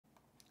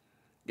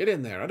Get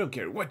in there. I don't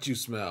care what you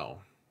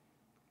smell.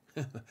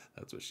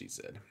 That's what she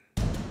said.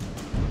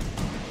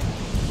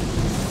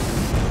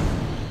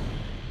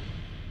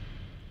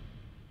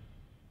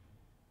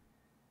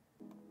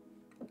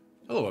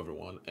 Hello,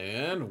 everyone,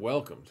 and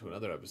welcome to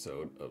another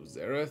episode of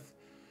Xerath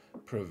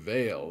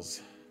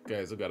Prevails.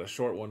 Guys, I've got a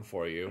short one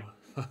for you.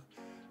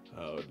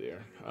 Oh,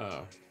 dear.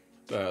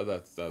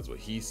 That's what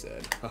he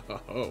said.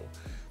 Oh,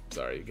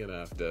 sorry, you're gonna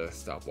have to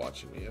stop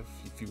watching me.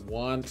 If you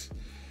want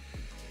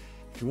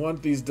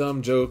these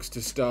dumb jokes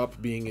to stop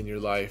being in your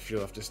life, you'll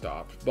have to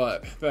stop.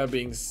 But that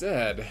being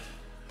said,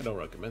 I don't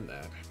recommend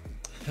that.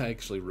 I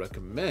actually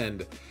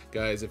recommend,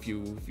 guys, if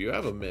you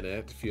have a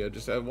minute, if you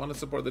just want to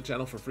support the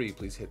channel for free,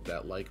 please hit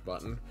that like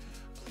button.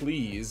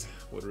 Please,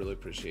 would really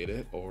appreciate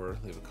it. Or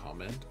leave a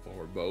comment,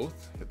 or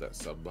both. Hit that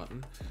sub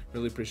button.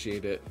 Really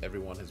appreciate it.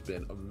 Everyone has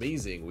been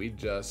amazing. We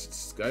just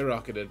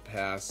skyrocketed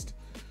past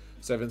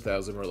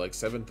 7,000. We're like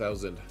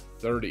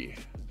 7,030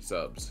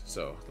 subs.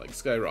 So like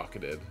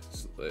skyrocketed.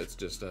 It's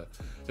just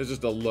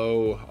a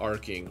low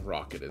arcing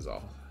rocket is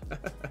all.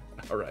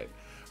 All right,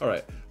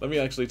 let me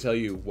actually tell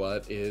you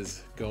what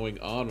is going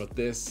on with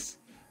this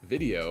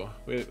video.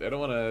 I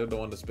don't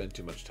want to spend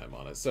too much time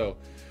on it. So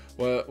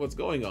what's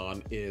going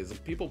on is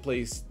people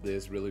place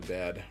this really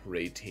bad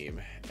raid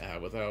team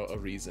without a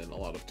reason. A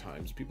lot of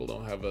times people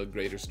don't have a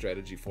greater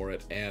strategy for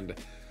it, and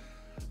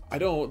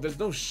there's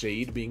no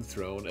shade being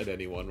thrown at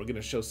anyone. We're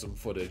gonna show some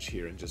footage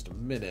here in just a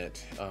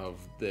minute of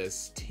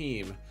this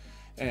team,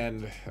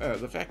 and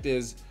the fact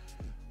is,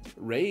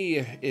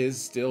 Ray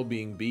is still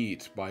being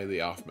beat by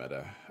the off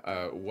meta.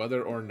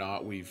 Whether or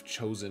not we've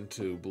chosen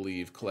to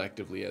believe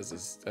collectively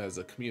as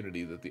a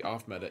community that the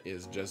off meta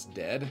is just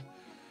dead,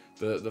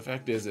 the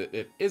fact is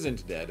it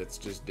isn't dead. It's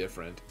just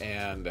different,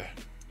 and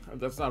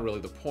that's not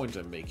really the point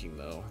I'm making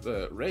though.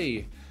 The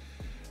Ray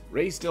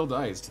still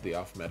dies to the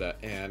off meta,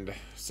 and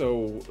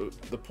so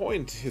the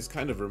point has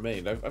kind of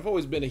remained. I've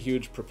always been a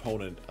huge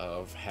proponent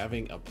of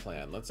having a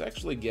plan. Let's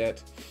actually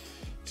get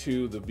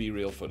to the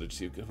BeReal footage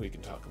so we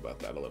can talk about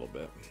that a little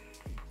bit.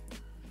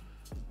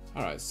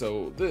 Alright,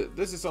 so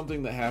this is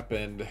something that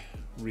happened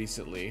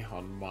recently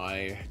on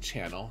my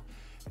channel,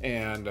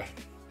 and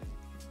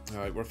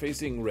we're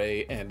facing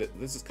Ray, and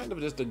this is kind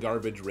of just a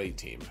garbage Ray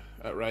team,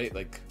 right?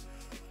 Like,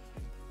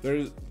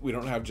 we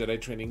don't have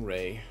Jedi training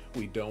Ray,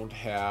 we don't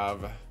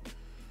have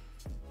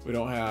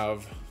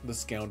the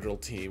scoundrel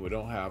team, we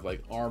don't have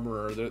like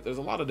armorer. There's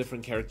a lot of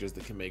different characters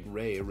that can make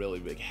Ray a really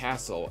big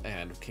hassle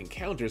and can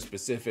counter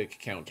specific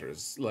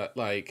counters.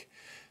 Like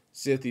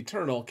Sith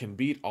Eternal can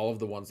beat all of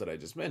the ones that I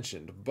just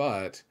mentioned,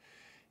 but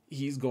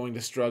he's going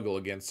to struggle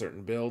against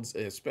certain builds,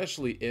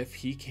 especially if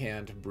he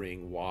can't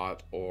bring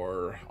Wat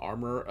or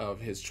armor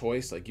of his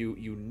choice. Like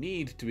you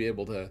need to be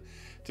able to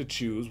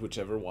choose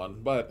whichever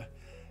one, but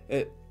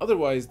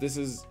otherwise this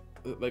is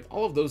like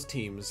all of those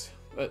teams.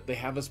 They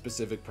have a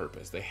specific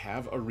purpose. They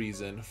have a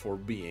reason for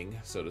being,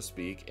 so to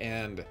speak,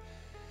 and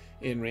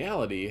in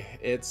reality,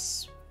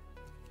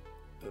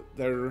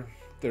 they're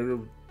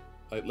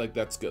like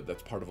that's good.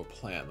 That's part of a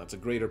plan. That's a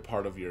greater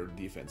part of your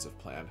defensive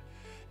plan.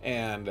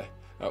 And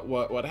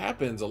what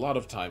happens a lot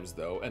of times,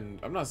 though, and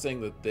I'm not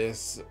saying that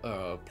this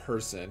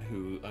person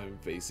who I'm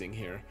facing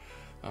here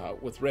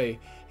with Ray,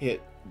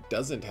 it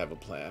doesn't have a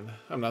plan.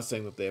 I'm not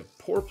saying that they have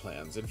poor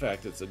plans. In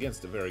fact, it's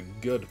against a very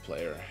good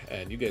player,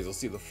 and you guys will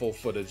see the full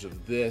footage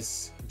of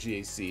this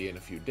GAC in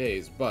a few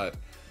days, but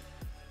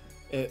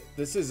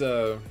this is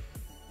a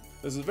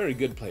very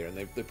good player, and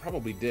they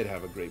probably did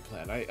have a great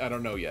plan. I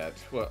don't know yet.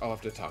 Well, I'll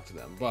have to talk to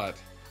them,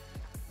 but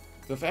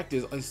the fact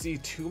is, I see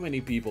too many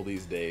people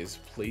these days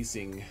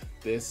placing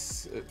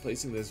this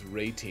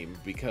Ray team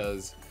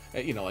because,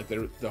 you know, like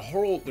their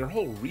whole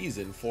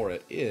reason for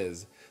it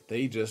is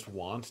they just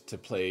want to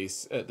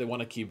place, they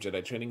want to keep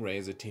Jedi training Ray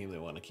as a team, they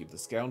want to keep the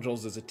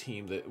scoundrels as a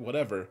team, that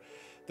whatever.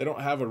 They don't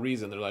have a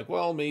reason. They're like,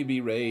 well, maybe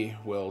Ray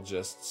will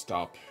just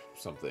stop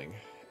something,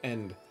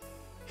 and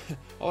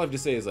all I have to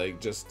say is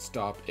like, just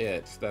stop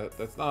it.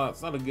 It's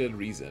not a good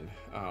reason.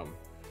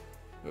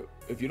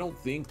 If you don't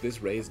think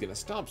this Ray is gonna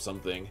stop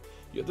something,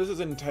 this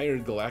is an entire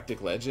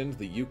galactic legend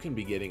that you can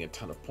be getting a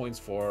ton of points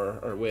for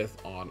or with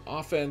on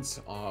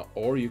offense,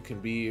 or you can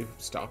be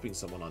stopping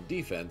someone on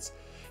defense.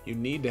 You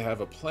need to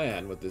have a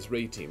plan with this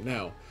Ray team.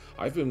 Now,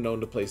 I've been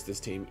known to place this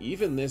team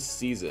even this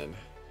season.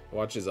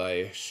 Watch as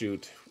I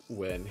shoot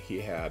when he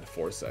had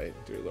foresight,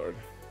 dear Lord.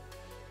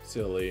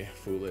 Silly,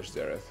 foolish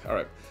Xerath.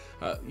 Alright,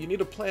 you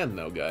need a plan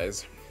though,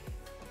 guys.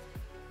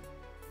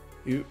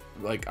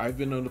 I've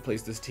been known to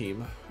place this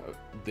team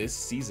this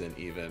season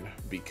even,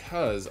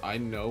 because I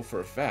know for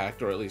a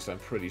fact, or at least I'm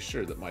pretty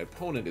sure, that my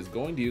opponent is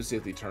going to use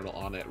Sith Eternal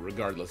on it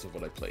regardless of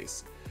what I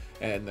place.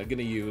 And they're going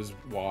to use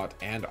Wat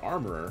and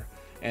Armorer,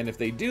 and if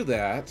they do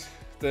that,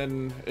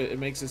 then it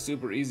makes it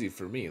super easy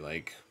for me.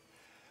 Like,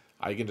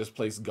 I can just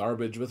place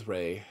garbage with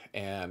Ray,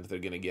 and they're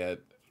going to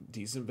get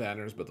decent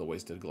banners, but they'll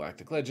waste a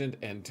Galactic Legend,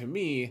 and to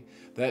me,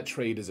 that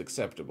trade is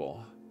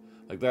acceptable.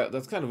 Like,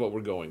 that's kind of what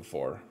we're going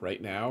for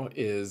right now,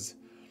 is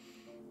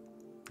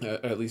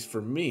At least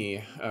for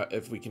me,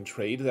 if we can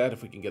trade that,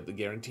 if we can get the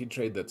guaranteed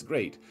trade, that's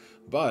great.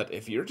 But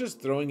if you're just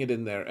throwing it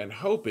in there and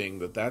hoping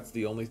that that's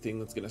the only thing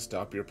that's going to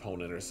stop your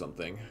opponent or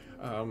something,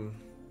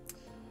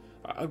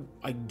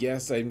 I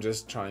guess I'm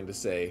just trying to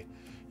say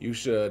you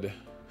should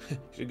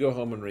go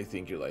home and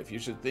rethink your life. You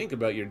should think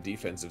about your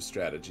defensive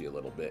strategy a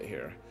little bit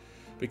here,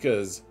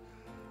 because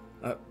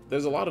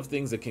there's a lot of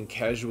things that can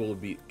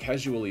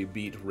casually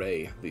beat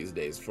Ray these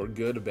days for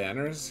good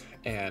banners,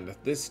 and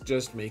this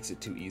just makes it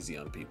too easy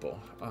on people.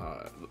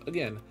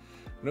 Again,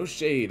 no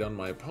shade on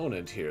my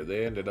opponent here.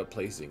 They ended up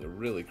placing a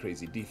really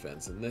crazy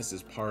defense, and this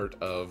is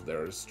part of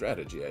their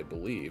strategy, I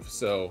believe.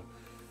 So,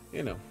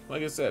 you know,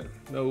 like I said,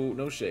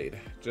 no shade.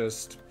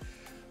 Just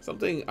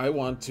something I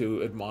want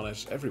to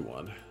admonish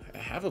everyone.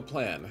 Have a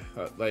plan.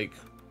 Like,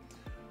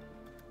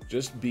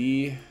 just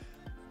be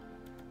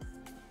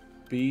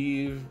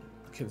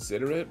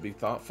considerate, be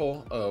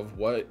thoughtful of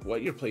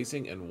what you're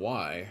placing and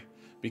why,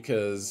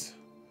 because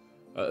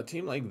a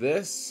team like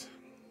this,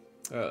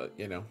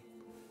 you know,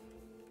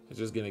 it's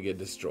just gonna get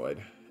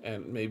destroyed,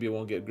 and maybe it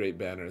won't get great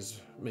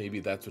banners. Maybe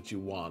that's what you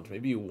want.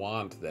 Maybe you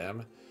want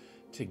them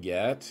to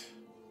get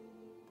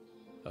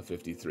a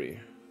 53.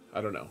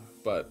 I don't know,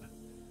 but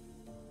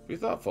be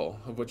thoughtful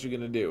of what you're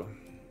gonna do.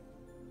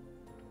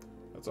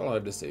 That's all I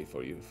have to say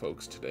for you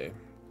folks today.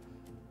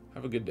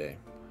 Have a good day.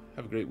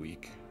 Have a great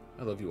week.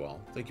 I love you all.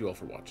 Thank you all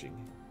for watching.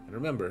 And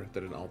remember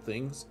that in all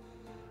things,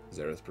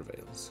 Xerath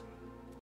prevails.